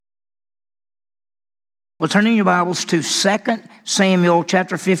Well, turn in your Bibles to 2 Samuel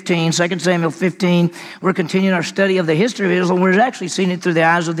chapter 15, 2 Samuel 15. We're continuing our study of the history of Israel. We're actually seeing it through the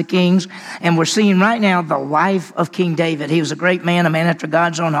eyes of the kings, and we're seeing right now the life of King David. He was a great man, a man after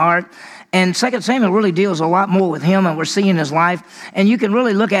God's own heart. And 2 Samuel really deals a lot more with him, and we're seeing his life. And you can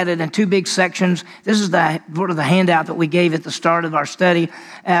really look at it in two big sections. This is the handout that we gave at the start of our study.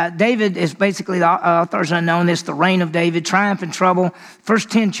 David is basically, the authors unknown this, the reign of David, triumph and trouble. First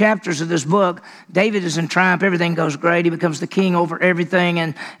 10 chapters of this book, David is in triumph. Everything goes great. He becomes the king over everything,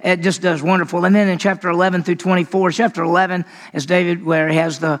 and it just does wonderful. And then in chapter 11 through 24, chapter 11 is David, where he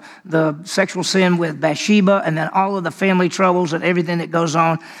has the sexual sin with Bathsheba, and then all of the family troubles and everything that goes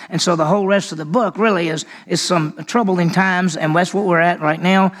on. And so the whole rest of the book really is some troubling times, and that's what we're at right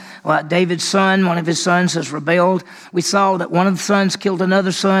now. David's son, one of his sons, has rebelled. We saw that one of the sons killed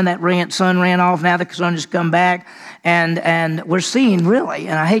another son. That son ran off. Now the son has come back, and we're seeing really,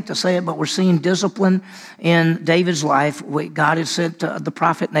 and I hate to say it, but we're seeing discipline in David's life. God had sent the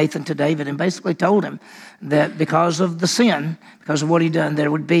prophet Nathan to David and basically told him that because of the sin, because of what he'd done,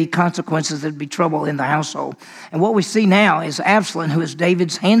 there would be consequences, there'd be trouble in the household. And what we see now is Absalom, who is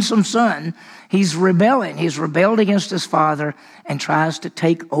David's handsome son, he's rebelling. He's rebelled against his father and tries to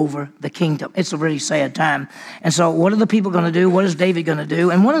take over the kingdom. It's a really sad time. And so what are the people going to do? What is David going to do?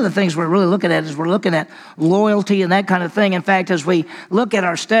 And one of the things we're really looking at is we're looking at loyalty and that kind of thing. In fact, as we look at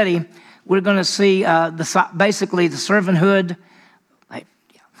our study, we're going to see basically the servanthood.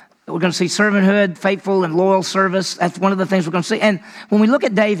 We're going to see servanthood, faithful and loyal service. That's one of the things we're going to see. And when we look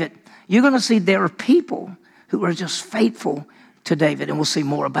at David, you're going to see there are people who are just faithful to David, and we'll see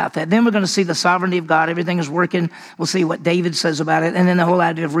more about that. Then we're going to see the sovereignty of God. Everything is working. We'll see what David says about it, and then the whole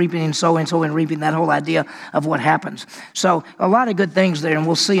idea of reaping and sowing and reaping, that whole idea of what happens. So a lot of good things there, and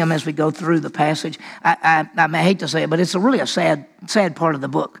we'll see them as we go through the passage. I hate to say it, but it's really a sad part of the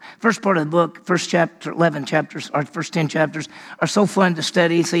book. First part of the book, first 11 chapters, or first 10 chapters, are so fun to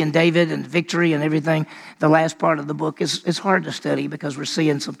study, seeing David and victory and everything. The last part of the book is hard to study because we're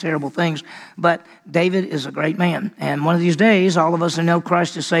seeing some terrible things. But David is a great man, and one of these days, all of us who know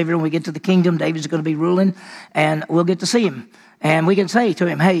Christ as Savior, when we get to the kingdom, David's going to be ruling, and we'll get to see him. And we can say to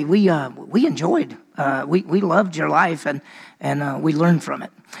him, hey, we enjoyed, we loved your life, and we learned from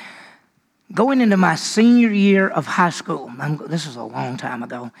it. Going into my senior year of high school, this is a long time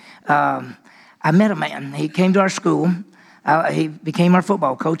ago, I met a man. He came to our school. He became our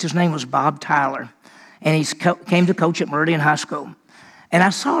football coach. His name was Bob Tyler, and he came to coach at Meridian High School. And I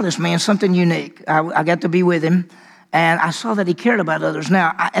saw this man, something unique. I got to be with him, and I saw that he cared about others.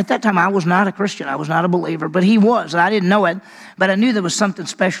 Now, at that time, I was not a Christian. I was not a believer, but he was. I didn't know it, but I knew there was something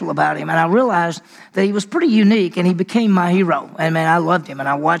special about him. And I realized that he was pretty unique, and he became my hero. And, man, I loved him, and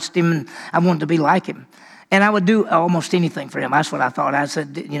I watched him, and I wanted to be like him. And I would do almost anything for him. That's what I thought. I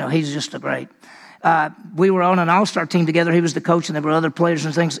said, he's just a great. We were on an all-star team together. He was the coach, and there were other players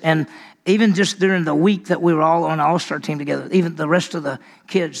and things. And even just during the week that we were all on an all-star team together, even the rest of the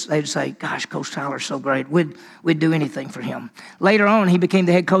kids, they'd say, gosh, Coach Tyler's so great. We'd do anything for him. Later on, he became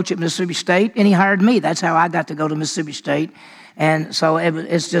the head coach at Mississippi State, and he hired me. That's how I got to go to Mississippi State. And so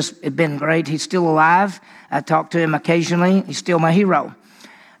it's been great. He's still alive. I talk to him occasionally. He's still my hero.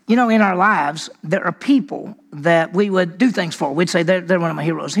 In our lives, there are people that we would do things for. We'd say, they're one of my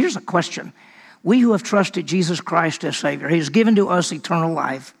heroes. Here's a question. We who have trusted Jesus Christ as Savior, He has given to us eternal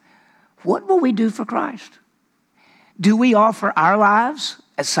life. What will we do for Christ? Do we offer our lives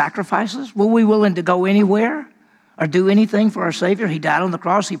as sacrifices? Will we be willing to go anywhere or do anything for our Savior? He died on the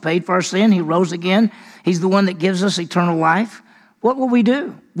cross. He paid for our sin. He rose again. He's the one that gives us eternal life. What will we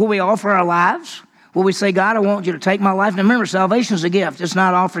do? Will we offer our lives? Will we say, God, I want you to take my life? Now remember, salvation is a gift. It's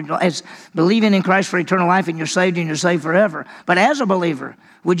not offered. It's believing in Christ for eternal life, and you're saved forever. But as a believer,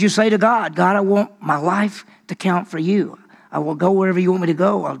 would you say to God, God, I want my life to count for you. I will go wherever you want me to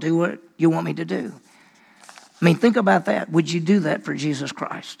go. I'll do what you want me to do. Think about that. Would you do that for Jesus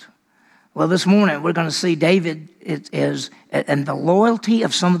Christ? Well, this morning we're going to see David and the loyalty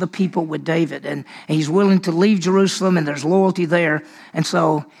of some of the people with David. And he's willing to leave Jerusalem, and there's loyalty there. And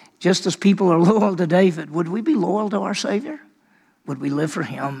so just as people are loyal to David, would we be loyal to our Savior? Would we live for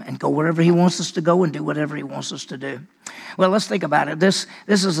Him and go wherever He wants us to go and do whatever He wants us to do? Well, let's think about it. This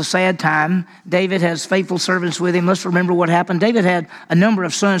is a sad time. David has faithful servants with him. Let's remember what happened. David had a number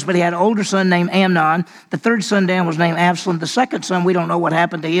of sons, but he had an older son named Amnon. The third son down was named Absalom. The second son, we don't know what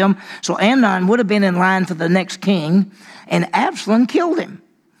happened to him. So Amnon would have been in line for the next king, and Absalom killed him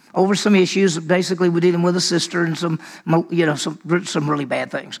over some issues, basically with dealing with a sister and some really bad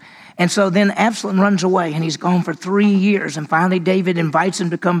things. And so then Absalom runs away, and he's gone for 3 years. And finally, David invites him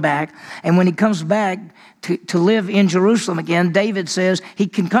to come back. And when he comes back, to live in Jerusalem again. David says he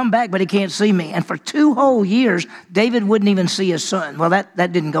can come back, but he can't see me. And for 2 whole years, David wouldn't even see his son. Well, that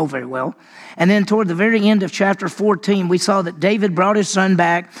didn't go very well. And then toward the very end of chapter 14, we saw that David brought his son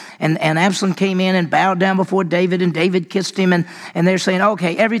back, and Absalom came in and bowed down before David, and David kissed him, and they're saying,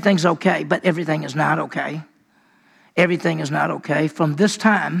 okay, everything's okay, but everything is not okay. Everything is not okay. From this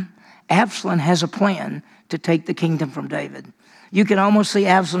time, Absalom has a plan to take the kingdom from David. You can almost see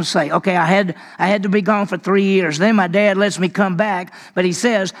Absalom say, okay, I had to be gone for 3 years. Then my dad lets me come back, but he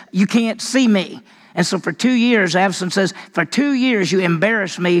says, you can't see me. And so for 2 years, Absalom says, for 2 years you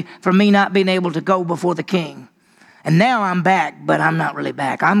embarrassed me for me not being able to go before the king. And now I'm back, but I'm not really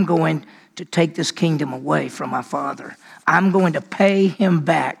back. I'm going to take this kingdom away from my father. I'm going to pay him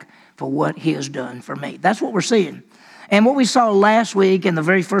back for what he has done for me. That's what we're seeing. And what we saw last week in the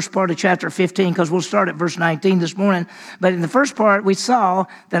very first part of chapter 15, because we'll start at verse 19 this morning, but in the first part, we saw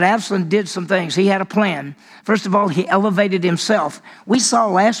that Absalom did some things. He had a plan. First of all, he elevated himself. We saw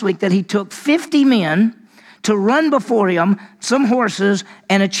last week that he took 50 men to run before him, some horses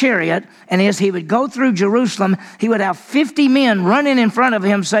and a chariot, and as he would go through Jerusalem, he would have 50 men running in front of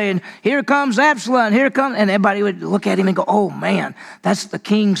him saying, here comes Absalom, here comes, and everybody would look at him and go, oh man, that's the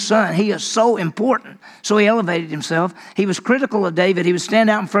king's son. He is so important. So he elevated himself. He was critical of David. He would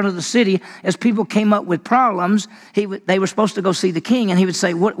stand out in front of the city as people came up with problems. They were supposed to go see the king, and he would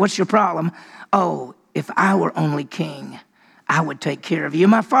say, what's your problem? Oh, if I were only king, I would take care of you.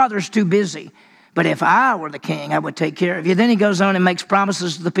 My father's too busy. But if I were the king, I would take care of you. Then he goes on and makes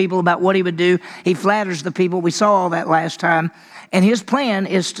promises to the people about what he would do. He flatters the people. We saw all that last time. And his plan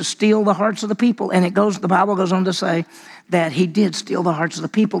is to steal the hearts of the people. And the Bible goes on to say that he did steal the hearts of the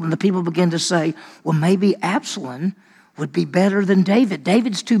people. And the people begin to say, well, maybe Absalom would be better than David.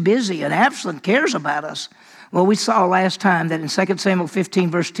 David's too busy, and Absalom cares about us. Well, we saw last time that in 2 Samuel 15,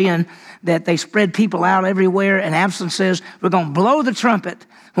 verse 10, that they spread people out everywhere. And Absalom says, we're going to blow the trumpet.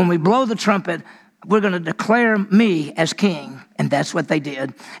 When we blow the trumpet, we're going to declare me as king. And that's what they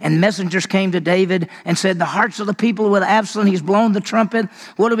did. And messengers came to David and said, the hearts of the people with Absalom, he's blown the trumpet.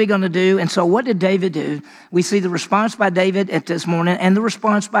 What are we going to do? And so what did David do? We see the response by David at this morning and the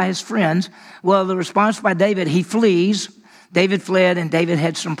response by his friends. Well, the response by David, he flees. David fled, and David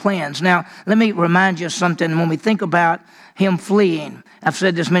had some plans. Now, let me remind you of something when we think about him fleeing. I've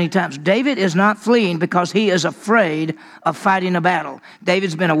said this many times. David is not fleeing because he is afraid of fighting a battle.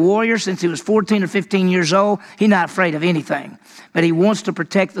 David's been a warrior since he was 14 or 15 years old. He's not afraid of anything. But he wants to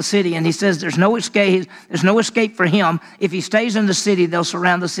protect the city, and he says there's no escape. There's no escape for him. If he stays in the city, they'll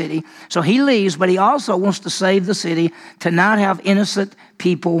surround the city. So he leaves, but he also wants to save the city, to not have innocent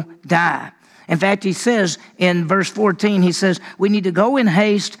people die. In fact, he says in verse 14, he says, we need to go in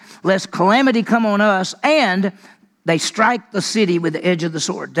haste lest calamity come on us, and they strike the city with the edge of the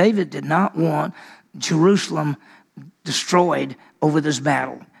sword. David did not want Jerusalem destroyed over this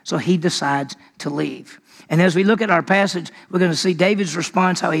battle. So he decides to leave. And as we look at our passage, we're going to see David's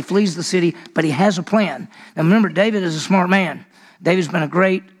response, how he flees the city, but he has a plan. Now remember, David is a smart man. David's been a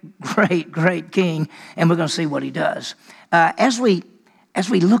great, great, great king, and we're going to see what he does. As we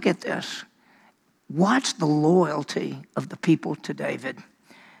look at this, watch the loyalty of the people to David.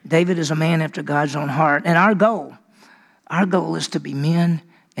 David is a man after God's own heart. And our goal is to be men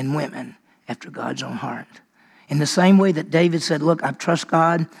and women after God's own heart. In the same way that David said, look, I trust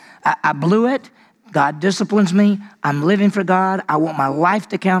God. I blew it. God disciplines me. I'm living for God. I want my life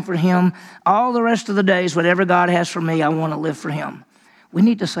to count for him. All the rest of the days, whatever God has for me, I want to live for him. We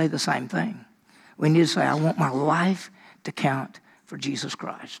need to say the same thing. We need to say, I want my life to count for Jesus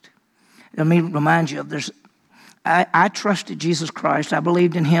Christ. Let me remind you of this. I trusted Jesus Christ. I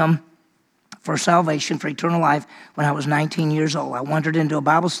believed in him for salvation, for eternal life, when I was 19 years old. I wandered into a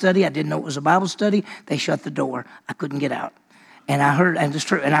Bible study. I didn't know it was a Bible study. They shut the door. I couldn't get out. And I heard, and it's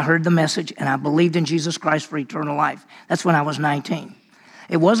true, and I heard the message, and I believed in Jesus Christ for eternal life. That's when I was 19.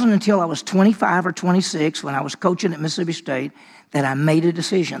 It wasn't until I was 25 or 26, when I was coaching at Mississippi State, that I made a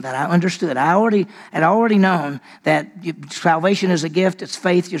decision, that I understood. I had already known that salvation is a gift, it's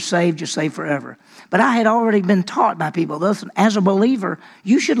faith, you're saved forever. But I had already been taught by people, listen, as a believer,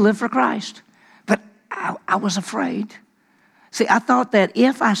 you should live for Christ. But I was afraid. See, I thought that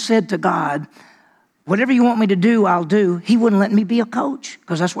if I said to God, whatever you want me to do, I'll do, he wouldn't let me be a coach,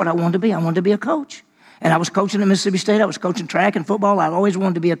 because that's what I wanted to be. I wanted to be a coach. And I was coaching at Mississippi State. I was coaching track and football. I always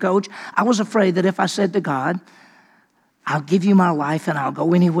wanted to be a coach. I was afraid that if I said to God, I'll give you my life and I'll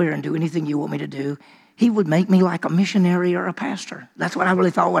go anywhere and do anything you want me to do, he would make me like a missionary or a pastor. That's what I really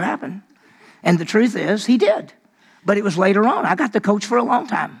thought would happen. And the truth is, he did. But it was later on. I got to coach for a long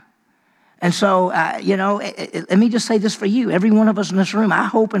time. And so, let me just say this for you. Every one of us in this room, I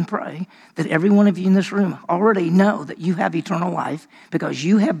hope and pray that every one of you in this room already know that you have eternal life because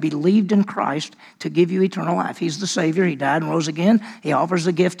you have believed in Christ to give you eternal life. He's the Savior. He died and rose again. He offers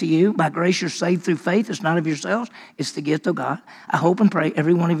a gift to you. By grace, you're saved through faith. It's not of yourselves. It's the gift of God. I hope and pray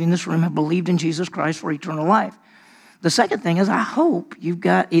every one of you in this room have believed in Jesus Christ for eternal life. The second thing is I hope you've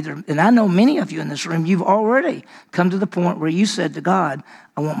got either, and I know many of you in this room, you've already come to the point where you said to God,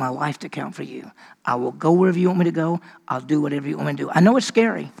 I want my life to count for you. I will go wherever you want me to go. I'll do whatever you want me to do. I know it's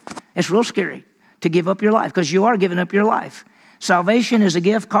scary. It's real scary to give up your life because you are giving up your life. Salvation is a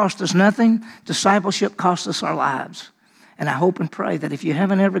gift, cost us nothing. Discipleship costs us our lives. And I hope and pray that if you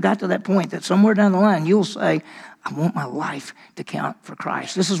haven't ever got to that point, that somewhere down the line you'll say, I want my life to count for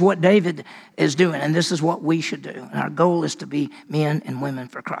Christ. This is what David is doing, and this is what we should do. And our goal is to be men and women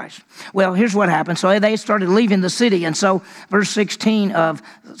for Christ. Well, here's what happened. So they started leaving the city. And so verse 16 of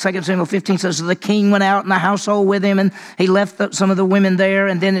 2 Samuel 15 says, the king went out and the household with him, and he left some of the women there.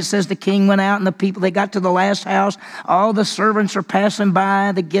 And then it says the king went out and the people, they got to the last house. All the servants are passing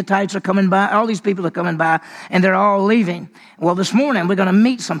by. The Gittites are coming by. All these people are coming by, and they're all leaving. Well, this morning we're going to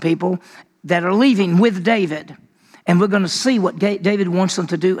meet some people that are leaving with David. And we're going to see what David wants them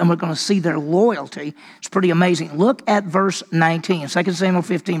to do, and we're going to see their loyalty. It's pretty amazing. Look at verse 19, 2 Samuel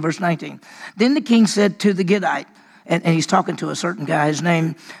 15, verse 19. Then the king said to the Gittite, and he's talking to a certain guy, his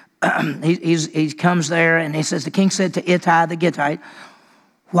name, he comes there, and he says, the king said to Ittai the Gittite,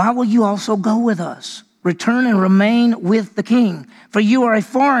 why will you also go with us? Return and remain with the king, for you are a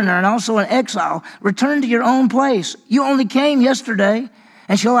foreigner and also an exile. Return to your own place. You only came yesterday.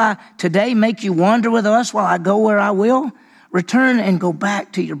 And shall I today make you wander with us while I go where I will? Return and go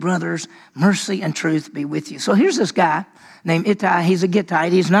back to your brothers. Mercy and truth be with you. So here's this guy named Ittai. He's a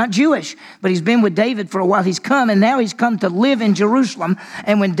Gittite. He's not Jewish, but he's been with David for a while. He's come, and now he's come to live in Jerusalem.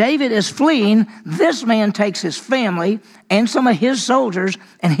 And when David is fleeing, this man takes his family and some of his soldiers,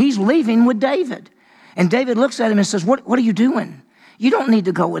 and he's leaving with David. And David looks at him and says, what are you doing? You don't need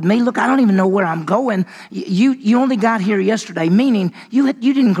to go with me. Look, I don't even know where I'm going. You only got here yesterday, meaning you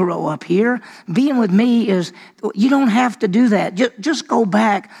didn't grow up here. Being with me is, you don't have to do that. Just go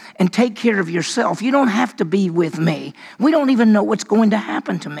back and take care of yourself. You don't have to be with me. We don't even know what's going to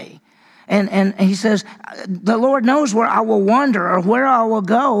happen to me. And he says, the Lord knows where I will wander or where I will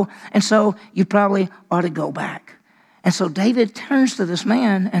go. And so you probably ought to go back. And so David turns to this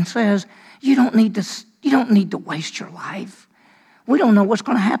man and says, you don't need to waste your life. We don't know what's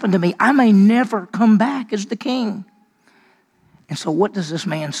going to happen to me. I may never come back as the king. And so what does this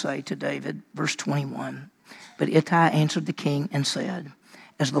man say to David? Verse 21. But Ittai answered the king and said,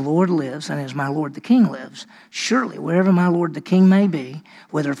 as the Lord lives and as my lord the king lives, surely wherever my lord the king may be,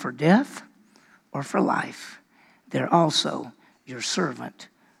 whether for death or for life, there also your servant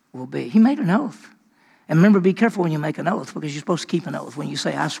will be. He made an oath. And remember, be careful when you make an oath, because you're supposed to keep an oath. When you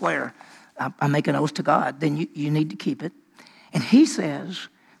say, I swear, I make an oath to God, then you need to keep it. And he says,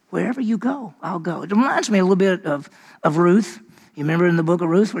 wherever you go, I'll go. It reminds me a little bit of Ruth. You remember in the book of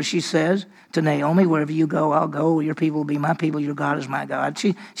Ruth where she says to Naomi, wherever you go, I'll go. Your people will be my people. Your God is my God.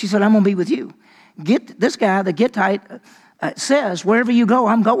 She said, I'm going to be with you. This guy, the Gittite, says, wherever you go,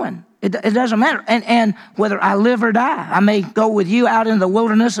 I'm going. It doesn't matter. And whether I live or die, I may go with you out in the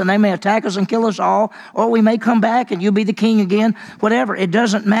wilderness and they may attack us and kill us all, or we may come back and you'll be the king again, whatever. It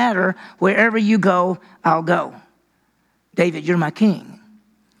doesn't matter. Wherever you go, I'll go. David, you're my king.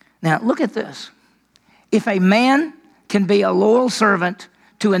 Now, look at this. If a man can be a loyal servant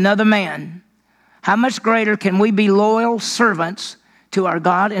to another man, how much greater can we be loyal servants to our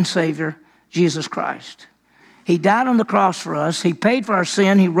God and Savior, Jesus Christ? He died on the cross for us. He paid for our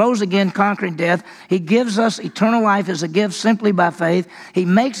sin. He rose again, conquering death. He gives us eternal life as a gift simply by faith. He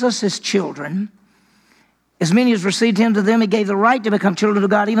makes us his children. As many as received him, to them he gave the right to become children of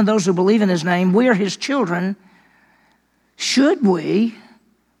God, even those who believe in his name. We are his children. Should we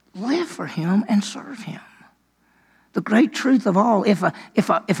live for him and serve him? The great truth of all, if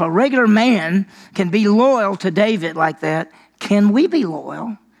a regular man can be loyal to David like that, can we be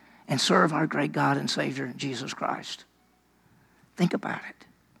loyal and serve our great God and Savior, Jesus Christ? Think about it.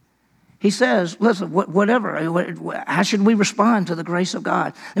 He says, listen, whatever, how should we respond to the grace of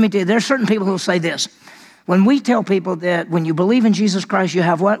God? Let me tell you, there are certain people who will say this. When we tell people that when you believe in Jesus Christ, you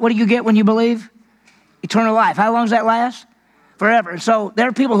have what? What do you get when you believe? Eternal life. How long does that last? Forever. So there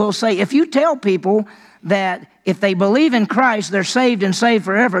are people who will say, if you tell people that if they believe in Christ, they're saved and saved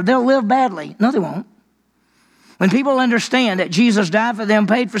forever, they'll live badly. No, they won't. When people understand that Jesus died for them,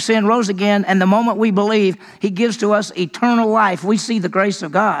 paid for sin, rose again, and the moment we believe, he gives to us eternal life, we see the grace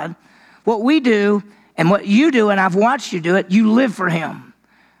of God. What we do and what you do, and I've watched you do it, you live for him.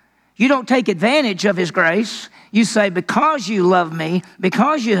 You don't take advantage of his grace. You say, because you love me,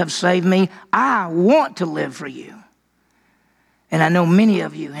 because you have saved me, I want to live for you. And I know many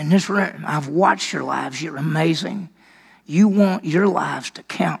of you in this room, I've watched your lives. You're amazing. You want your lives to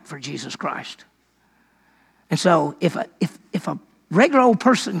count for Jesus Christ. And so if a regular old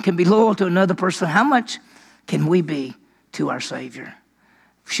person can be loyal to another person, how much can we be to our Savior?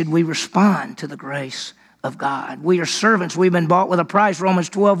 Should we respond to the grace of God? We are servants. We've been bought with a price.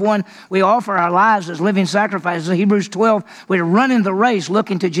 Romans 12:1. We offer our lives as living sacrifices. Hebrews 12. We're running the race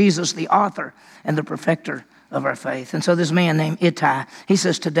looking to Jesus, the author and the perfecter of our faith. And so this man named Ittai, he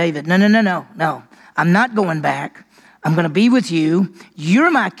says to David, no. I'm not going back. I'm going to be with you. You're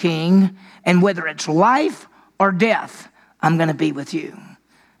my king. And whether it's life or death, I'm going to be with you.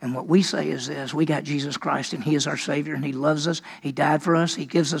 And what we say is this: we got Jesus Christ, and he is our Savior, and he loves us. He died for us. He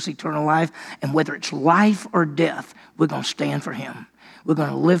gives us eternal life. And whether it's life or death, we're going to stand for him. We're going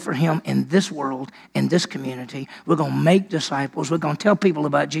to live for him in this world, in this community. We're going to make disciples. We're going to tell people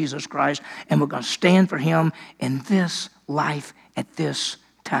about Jesus Christ, and we're going to stand for him in this life at this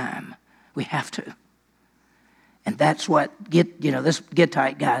time. We have to. And that's what this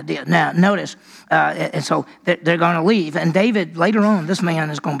Gittite guy did. Now, notice, and so they're going to leave. And David, later on, this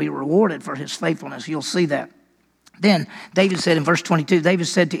man is going to be rewarded for his faithfulness. You'll see that. Then David said in verse 22, David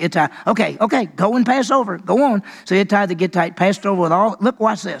said to Ittai, okay, go and pass over. Go on. So Ittai the Gittite passed over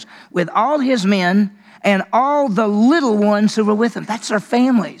watch this, with all his men and all the little ones who were with him. That's their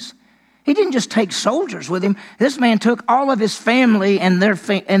families. He didn't just take soldiers with him. This man took all of his family and their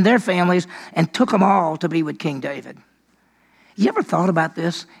families and took them all to be with King David. You ever thought about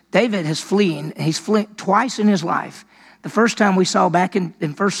this? David is fleeing. He's fleeing twice in his life. The first time we saw back in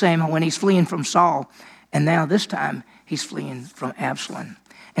 1 Samuel when he's fleeing from Saul, and now this time he's fleeing from Absalom.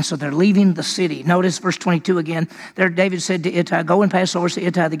 And so they're leaving the city. Notice verse 22 again. There David said to Ittai, go and pass over. So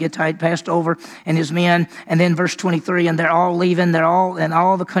Ittai the Gittite passed over and his men. And then verse 23, and they're all leaving. They're all in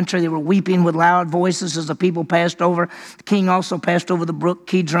all the country. They were weeping with loud voices as the people passed over. The king also passed over the brook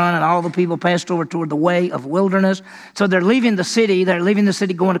Kidron, and all the people passed over toward the way of wilderness. So they're leaving the city. They're leaving the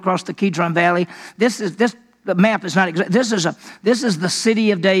city going across the Kidron Valley. The map is not exact. This is the city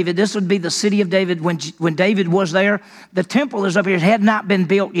of David. This would be the city of David when David was there. The temple is up here. It had not been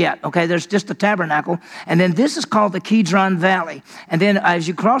built yet. Okay, there's just the tabernacle. And then this is called the Kidron Valley. And then as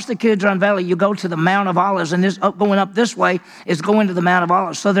you cross the Kidron Valley, you go to the Mount of Olives. And going up this way is going to the Mount of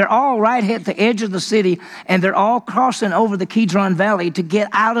Olives. So they're all right at the edge of the city, and they're all crossing over the Kidron Valley to get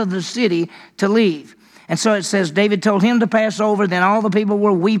out of the city to leave. And so it says David told him to pass over. Then all the people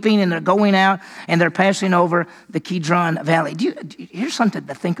were weeping, and they're going out, and they're passing over the Kidron Valley. Here's something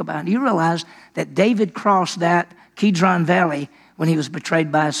to think about. Do you realize that David crossed that Kidron Valley when he was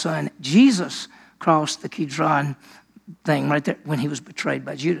betrayed by his son? Jesus crossed the Kidron thing right there when he was betrayed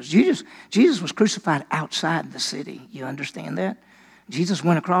by Judas. Jesus was crucified outside the city. You understand that? Jesus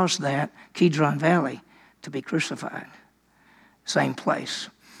went across that Kidron Valley to be crucified. Same place.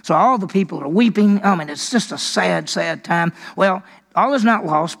 So all the people are weeping. It's just a sad, sad time. Well, all is not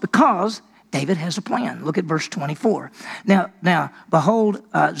lost because David has a plan. Look at verse 24. Now, behold,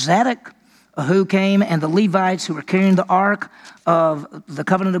 Zadok who came and the Levites who were carrying the ark of the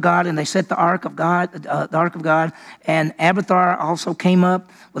covenant of God, and they set the ark of God, and Abiathar also came up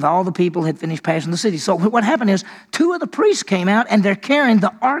with all the people had finished passing the city. So what happened is 2 of the priests came out, and they're carrying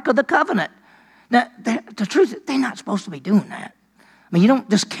the ark of the covenant. Now, the truth is, they're not supposed to be doing that. You don't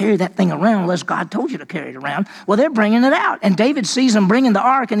just carry that thing around unless God told you to carry it around. Well, they're bringing it out. And David sees them bringing the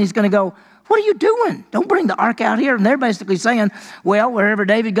ark, and he's going to go, what are you doing? Don't bring the ark out here. And they're basically saying, well, wherever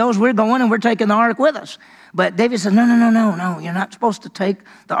David goes, we're going, and we're taking the ark with us. But David said, no, you're not supposed to take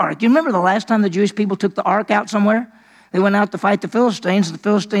the ark. You remember the last time the Jewish people took the ark out somewhere? They went out to fight the Philistines. The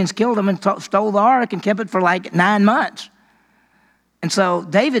Philistines killed them and stole the ark and kept it for like 9 months. And so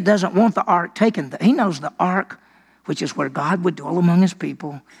David doesn't want the ark taken. He knows the ark, which is where God would dwell among his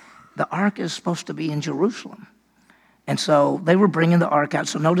people. The ark is supposed to be in Jerusalem. And so they were bringing the ark out.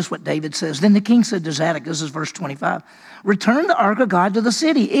 So notice what David says. Then the king said to Zadok, this is verse 25, return the ark of God to the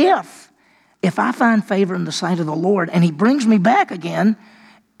city if I find favor in the sight of the Lord, and he brings me back again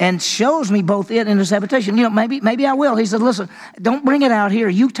and shows me both it and his habitation. Maybe I will. He said, listen, don't bring it out here.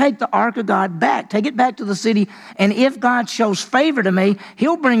 You take the ark of God back. Take it back to the city. And if God shows favor to me,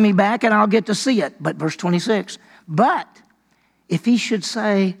 he'll bring me back and I'll get to see it. But verse 26, but if he should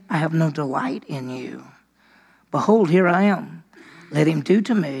say, I have no delight in you, behold, here I am. Let him do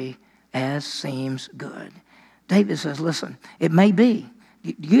to me as seems good. David says, listen, it may be.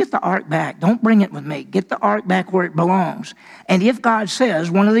 You get the ark back. Don't bring it with me. Get the ark back where it belongs. And if God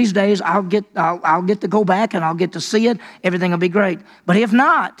says one of these days I'll get to go back and I'll get to see it, everything will be great. But if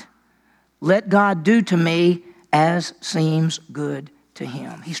not, let God do to me as seems good to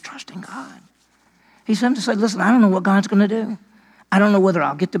him. He's trusting God. He's having to say, listen, I don't know what God's going to do. I don't know whether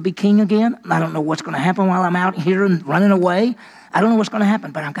I'll get to be king again. I don't know what's going to happen while I'm out here and running away. I don't know what's going to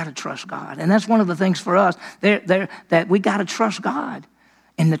happen, but I've got to trust God. And that's one of the things for us, that we got to trust God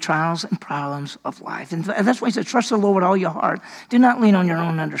in the trials and problems of life. And that's why he said, trust the Lord with all your heart. Do not lean on your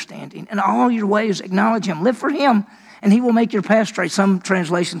own understanding. In all your ways, acknowledge him. Live for him, and he will make your path straight. Some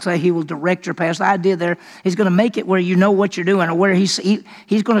translations say he will direct your path. The idea there, he's going to make it where you know what you're doing or where he's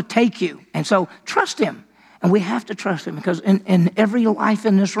going to take you. And so trust him. And we have to trust him because in every life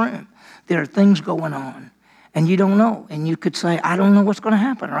in this room, there are things going on. And you don't know. And you could say, I don't know what's going to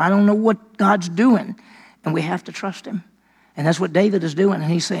happen, or I don't know what God's doing. And we have to trust him. And that's what David is doing.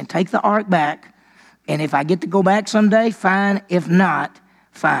 And he's saying, take the ark back. And if I get to go back someday, fine. If not,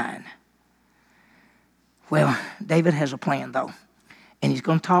 fine. Well, David has a plan, though. And he's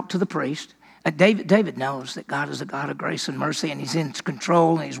going to talk to the priest. David knows that God is a God of grace and mercy, and he's in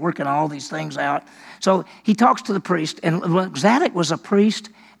control, and he's working all these things out. So he talks to the priest. And Zadok was a priest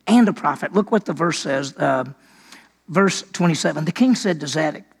and a prophet. Look what the verse says. Verse 27. The king said to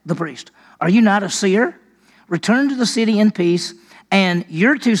Zadok, the priest, are you not a seer? Return to the city in peace, and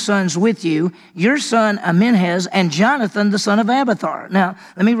your 2 sons with you, your son Amenhez and Jonathan, the son of Abiathar. Now,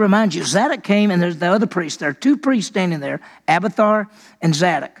 let me remind you, Zadok came, and there's the other priest. There are 2 priests standing there, Abiathar and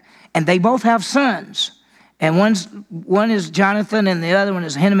Zadok. And they both have sons. And one is Jonathan, and the other one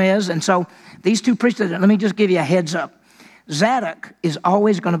is Ahimaaz. And so these 2 priests, let me just give you a heads up. Zadok is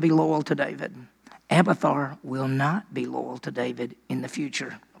always going to be loyal to David. Abiathar will not be loyal to David in the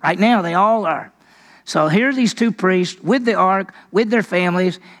future. Right now, they all are. So here are these 2 priests with the ark, with their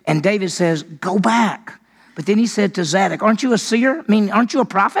families, and David says, go back. But then he said to Zadok, aren't you a seer? I mean, aren't you a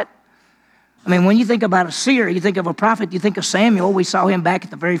prophet? I mean, when you think about a seer, you think of a prophet, you think of Samuel. We saw him back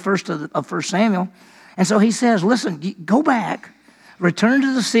at the very first of 1 Samuel. And so he says, listen, go back, return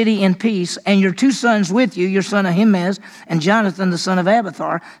to the city in peace, and your 2 sons with you, your son Ahimaaz and Jonathan, the son of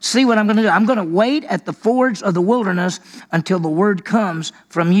Abiathar. See what I'm going to do. I'm going to wait at the fords of the wilderness until the word comes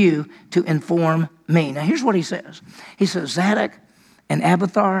from you to inform me. Now, here's what he says. He says, Zadok and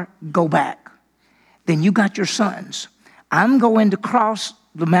Abiathar, go back. Then you got your sons. I'm going to cross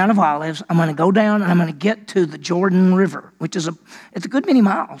the Mount of Olives. I'm going to go down, and I'm going to get to the Jordan River, which is it's a good many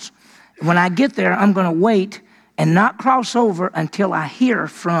miles. When I get there, I'm going to wait and not cross over until I hear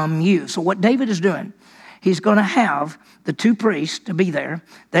from you. So what David is doing, he's going to have the 2 priests to be there.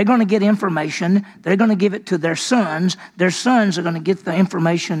 They're going to get information. They're going to give it to their sons. Their sons are going to get the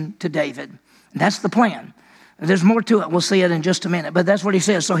information to David. And that's the plan. There's more to it. We'll see it in just a minute. But that's what he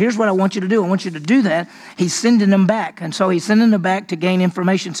says. So here's what I want you to do. I want you to do that. He's sending them back. And so he's sending them back to gain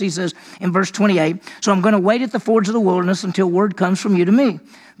information. So he says in verse 28, so I'm going to wait at the fords of the wilderness until word comes from you to me.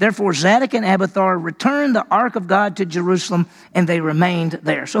 Therefore, Zadok and Abiathar returned the ark of God to Jerusalem, and they remained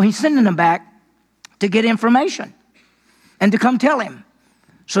there. So he's sending them back to get information and to come tell him.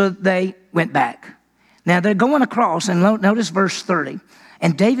 So they went back. Now they're going across, and notice verse 30.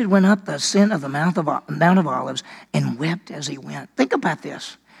 And David went up the ascent of the Mount of Olives and wept as he went. Think about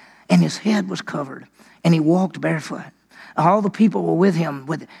this. And his head was covered, and he walked barefoot. All the people were with him,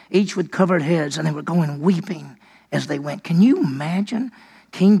 each with covered heads, and they were going weeping as they went. Can you imagine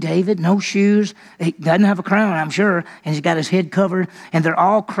King David, no shoes, he doesn't have a crown, I'm sure, and he's got his head covered, and they're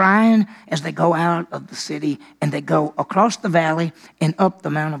all crying as they go out of the city, and they go across the valley and up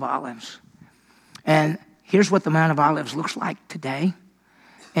the Mount of Olives. And here's what the Mount of Olives looks like today.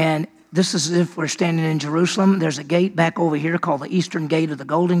 And this is as if we're standing in Jerusalem. There's a gate back over here called the Eastern Gate or the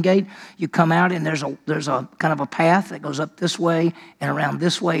Golden Gate. You come out, and there's a kind of a path that goes up this way and around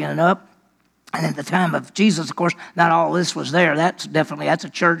this way and up. And at the time of Jesus, of course, not all this was there. That's a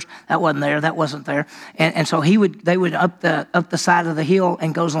church. That wasn't there. That wasn't there. And so they would up the side of the hill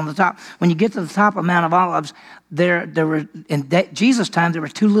and goes on the top. When you get to the top of Mount of Olives, there were in Jesus' time there were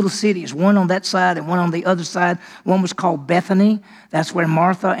 2 little cities, one on that side and one on the other side. One was called Bethany. That's where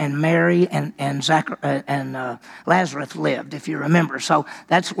Martha and Mary and Lazarus lived, if you remember. So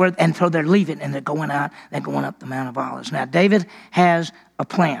that's where, and so they're leaving and they're going out. They're going up the Mount of Olives. Now David has a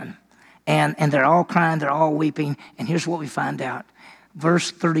plan. And they're all crying, they're all weeping. And here's what we find out.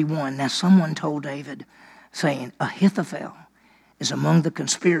 Verse 31, now someone told David, saying, Ahithophel is among the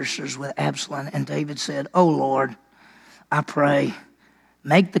conspirators with Absalom. And David said, Oh Lord, I pray,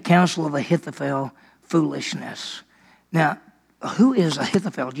 make the counsel of Ahithophel foolishness. Now, who is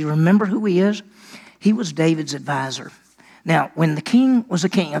Ahithophel? Do you remember who he is? He was David's advisor. Now, when the king was a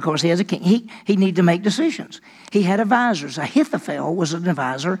king, of course, he has a king, he needed to make decisions. He had advisors. Ahithophel was an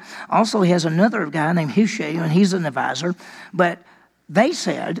advisor. Also, he has another guy named Hushai, and he's an advisor. But They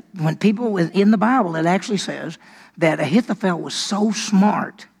said, when people in the Bible, it actually says that Ahithophel was so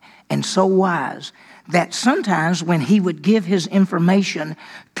smart and so wise that sometimes when he would give his information,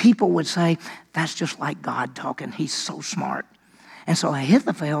 people would say, that's just like God talking. He's so smart. And so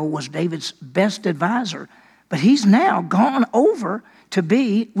Ahithophel was David's best advisor, but he's now gone over to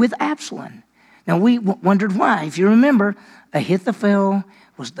be with Absalom. Now, we wondered why. If you remember, Ahithophel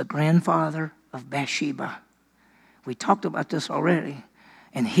was the grandfather of Bathsheba. We talked about this already.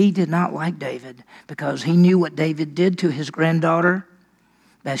 And he did not like David because he knew what David did to his granddaughter,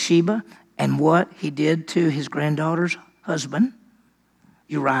 Bathsheba, and what he did to his granddaughter's husband,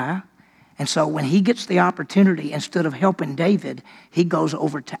 Uriah. And so when he gets the opportunity, instead of helping David, he goes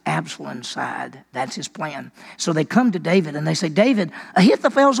over to Absalom's side. That's his plan. So they come to David and they say, David,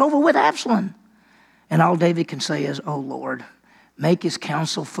 Ahithophel's over with Absalom. And all David can say is, oh, Lord, make his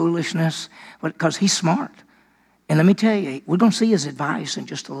counsel foolishness, because he's smart. And let me tell you, we're going to see his advice in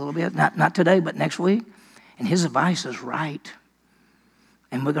just a little bit. Not today, but next week. And his advice is right.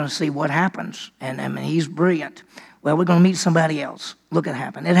 And we're going to see what happens. And I mean, he's brilliant. Well, we're going to meet somebody else. Look at what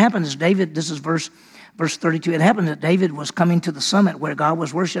happened. It happened as David, this is verse 32. It happened that David was coming to the summit where God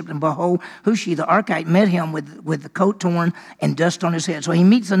was worshipped, and behold, Hushi the Archite met him with the coat torn and dust on his head. So he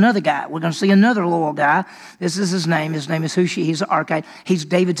meets another guy. We're going to see another loyal guy. This is his name. His name is Hushi. He's the Archite. He's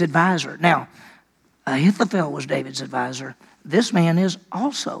David's advisor. Now, Ahithophel was David's advisor. This man is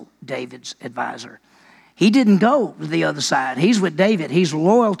also David's advisor. He didn't go to the other side. He's with David. He's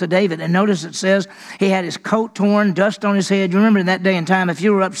loyal to David. And notice it says he had his coat torn, dust on his head. You remember in that day and time, if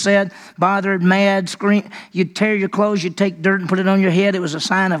you were upset, bothered, mad, scream, you'd tear your clothes, you'd take dirt and put it on your head. It was a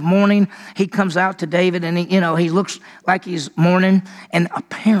sign of mourning. He comes out to David and he looks like he's mourning. And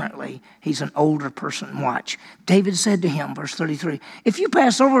apparently he's an older person. Watch. David said to him, verse 33, if you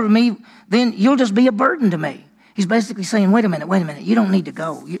pass over to me, then you'll just be a burden to me. He's basically saying, wait a minute, you don't need to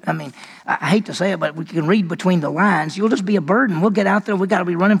go. I hate to say it, but we can read between the lines. You'll just be a burden. We'll get out there. We've got to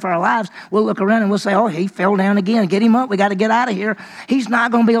be running for our lives. We'll look around and we'll say, oh, he fell down again. Get him up. We got to get out of here. He's not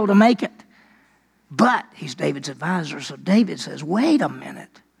going to be able to make it. But he's David's advisor. So David says, wait a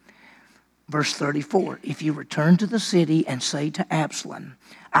minute. Verse 34, if you return to the city and say to Absalom,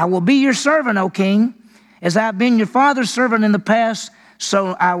 I will be your servant, O king, as I've been your father's servant in the past, so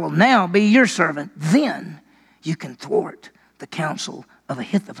I will now be your servant. Then you can thwart the counsel of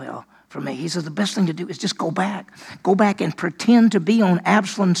Ahithophel for me. He says the best thing to do is just go back. Go back and pretend to be on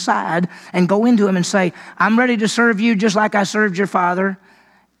Absalom's side and go into him and say, I'm ready to serve you just like I served your father.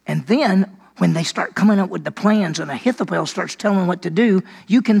 And then when they start coming up with the plans and Ahithophel starts telling what to do,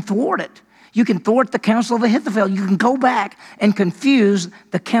 you can thwart it. You can thwart the counsel of Ahithophel. You can go back and confuse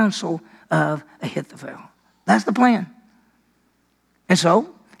the counsel of Ahithophel. That's the plan. And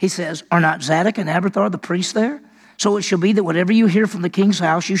so he says, are not Zadok and Abiathar the priests there? So it shall be that whatever you hear from the king's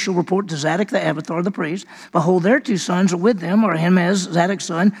house, you shall report to Zadok the Abiathar the priest. Behold, their two sons are with them, or Ahimaaz, Zadok's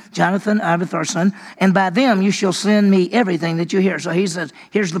son, Jonathan, Abiathar's son, and by them you shall send me everything that you hear. So he says,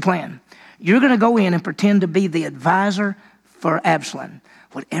 here's the plan. You're going to go in and pretend to be the advisor for Absalom.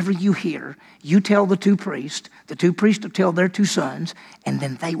 Whatever you hear, you tell the two priests will tell their two sons, and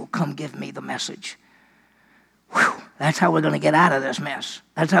then they will come give me the message. Whew, that's how we're going to get out of this mess.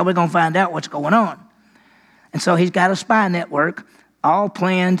 That's how we're going to find out what's going on. And so he's got a spy network all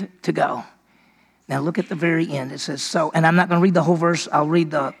planned to go. Now look at the very end. It says, so, and I'm not going to read the whole verse. I'll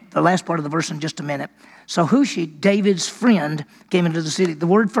read the last part of the verse in just a minute. So Hushi, David's friend, came into the city. The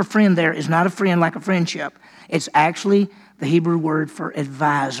word for friend there is not a friend like a friendship. It's actually the Hebrew word for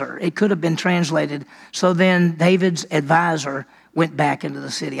advisor. It could have been translated, so then David's advisor went back into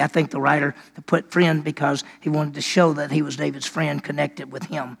the city. I think the writer put friend because he wanted to show that he was David's friend connected with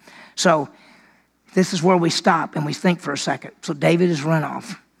him. So this is where we stop and we think for a second. So David is run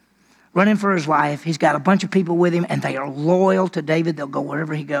off, running for his life. He's got a bunch of people with him, and they are loyal to David. They'll go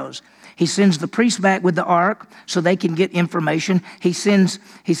wherever he goes. He sends the priests back with the ark so they can get information. He sends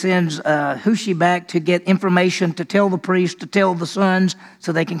Hushi back to get information to tell the priests, to tell the sons,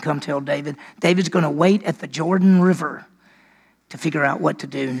 so they can come tell David. David's going to wait at the Jordan River to figure out what to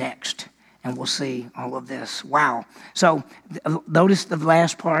do next. And we'll see all of this. Wow. So notice the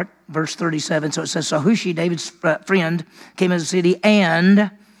last part, verse 37. So it says, so Hushi, David's friend, came into the city, and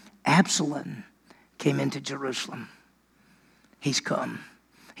Absalom came into Jerusalem. He's come.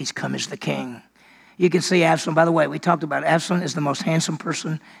 He's come as the king. You can see Absalom. By the way, we talked about it. Absalom is the most handsome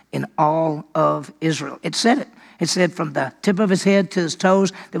person in all of Israel. It said it. It said from the tip of his head to his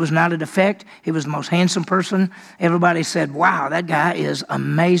toes, there was not a defect. He was the most handsome person. Everybody said, wow, that guy is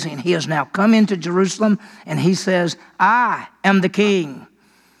amazing. He has now come into Jerusalem, and he says, I am the king.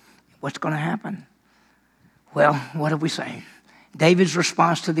 What's going to happen? Well, what did we say? David's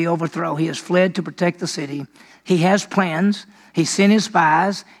response to the overthrow. He has fled to protect the city. He has plans. He sent his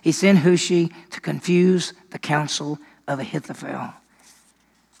spies. He sent Hushai to confuse the counsel of Ahithophel.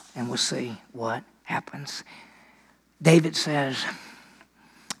 And we'll see what happens. David says,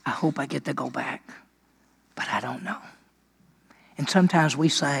 I hope I get to go back, but I don't know. And sometimes we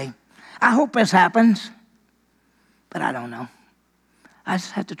say, I hope this happens, but I don't know. I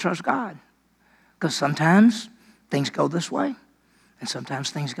just have to trust God, because sometimes things go this way and sometimes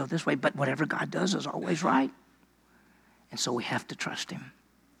things go this way, but whatever God does is always right. And so we have to trust him.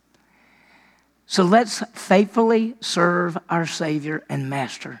 So let's faithfully serve our Savior and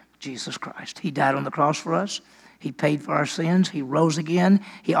Master, Jesus Christ. He died on the cross for us. He paid for our sins. He rose again.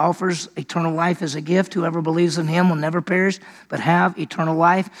 He offers eternal life as a gift. Whoever believes in him will never perish, but have eternal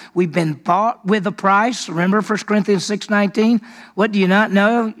life. We've been bought with a price. Remember 1 Corinthians 6:19? What do you not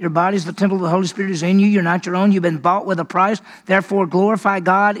know? Your body is the temple of the Holy Spirit is in you. You're not your own. You've been bought with a price. Therefore, glorify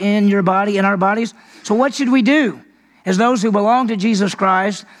God in your body, in our bodies. So what should we do? As those who belong to Jesus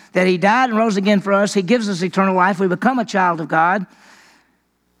Christ, that he died and rose again for us, he gives us eternal life. We become a child of God.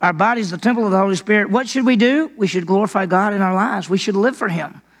 Our body is the temple of the Holy Spirit. What should we do? We should glorify God in our lives. We should live for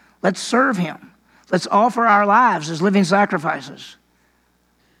him. Let's serve him. Let's offer our lives as living sacrifices.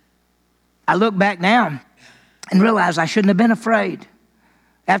 I look back now and realize I shouldn't have been afraid.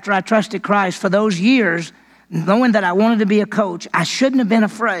 After I trusted Christ for those years, knowing that I wanted to be a coach, I shouldn't have been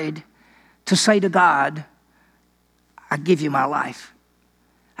afraid to say to God, I give you my life.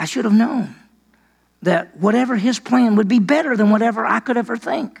 I should have known that whatever his plan would be better than whatever I could ever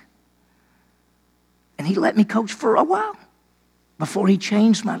think. And he let me coach for a while before he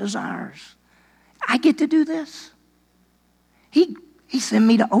changed my desires. I get to do this. He sent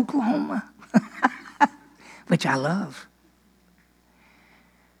me to Oklahoma, which I love.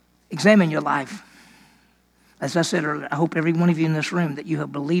 Examine your life. As I said earlier, I hope every one of you in this room that you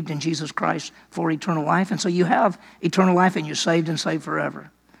have believed in Jesus Christ for eternal life. And so you have eternal life and you're saved and saved forever.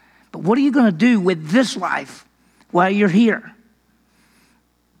 But what are you going to do with this life while you're here?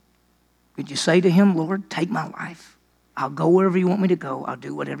 Would you say to him, Lord, take my life. I'll go wherever you want me to go. I'll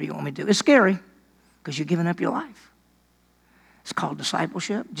do whatever you want me to do. It's scary because you're giving up your life. It's called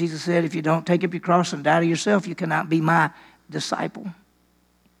discipleship. Jesus said, if you don't take up your cross and die to yourself, you cannot be my disciple.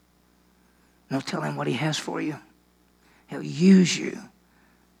 No telling what he has for you. He'll use you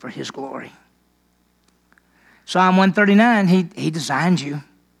for his glory. Psalm 139, he designed you.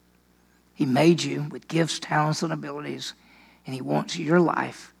 He made you with gifts, talents, and abilities. And he wants your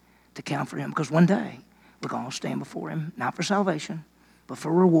life to count for him. Because one day, we're going to stand before him, not for salvation, but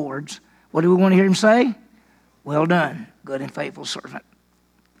for rewards. What do we want to hear him say? Well done, good and faithful servant.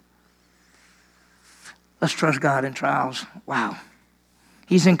 Let's trust God in trials. Wow.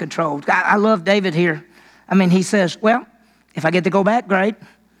 He's in control. I love David here. I mean, he says, well, if I get to go back, great.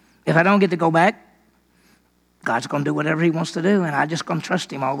 If I don't get to go back, God's going to do whatever he wants to do, and I'm just going to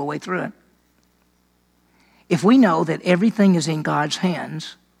trust him all the way through it. If we know that everything is in God's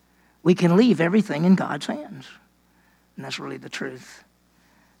hands, we can leave everything in God's hands. And that's really the truth.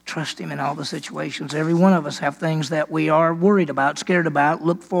 Trust him in all the situations. Every one of us have things that we are worried about, scared about,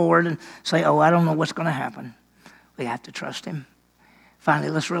 look forward and say, oh, I don't know what's going to happen. We have to trust him.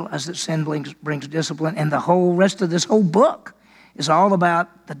 Finally, let's realize that sin brings discipline, and the whole rest of this whole book is all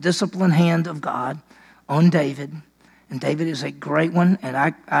about the disciplined hand of God on David. And David is a great one, and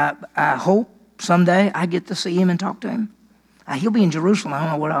I hope someday I get to see him and talk to him. He'll be in Jerusalem. I don't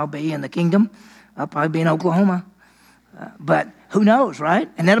know where I'll be in the kingdom. I'll probably be in Oklahoma. But who knows, right?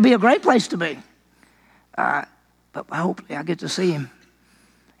 And that'll be a great place to be. But hopefully I get to see him.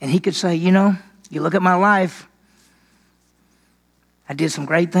 And he could say, you know, you look at my life, I did some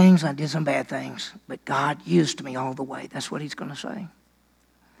great things, I did some bad things, but God used me all the way. That's what he's going to say.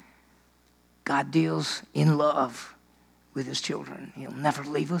 God deals in love with his children. He'll never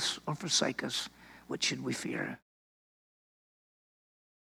leave us or forsake us. What should we fear?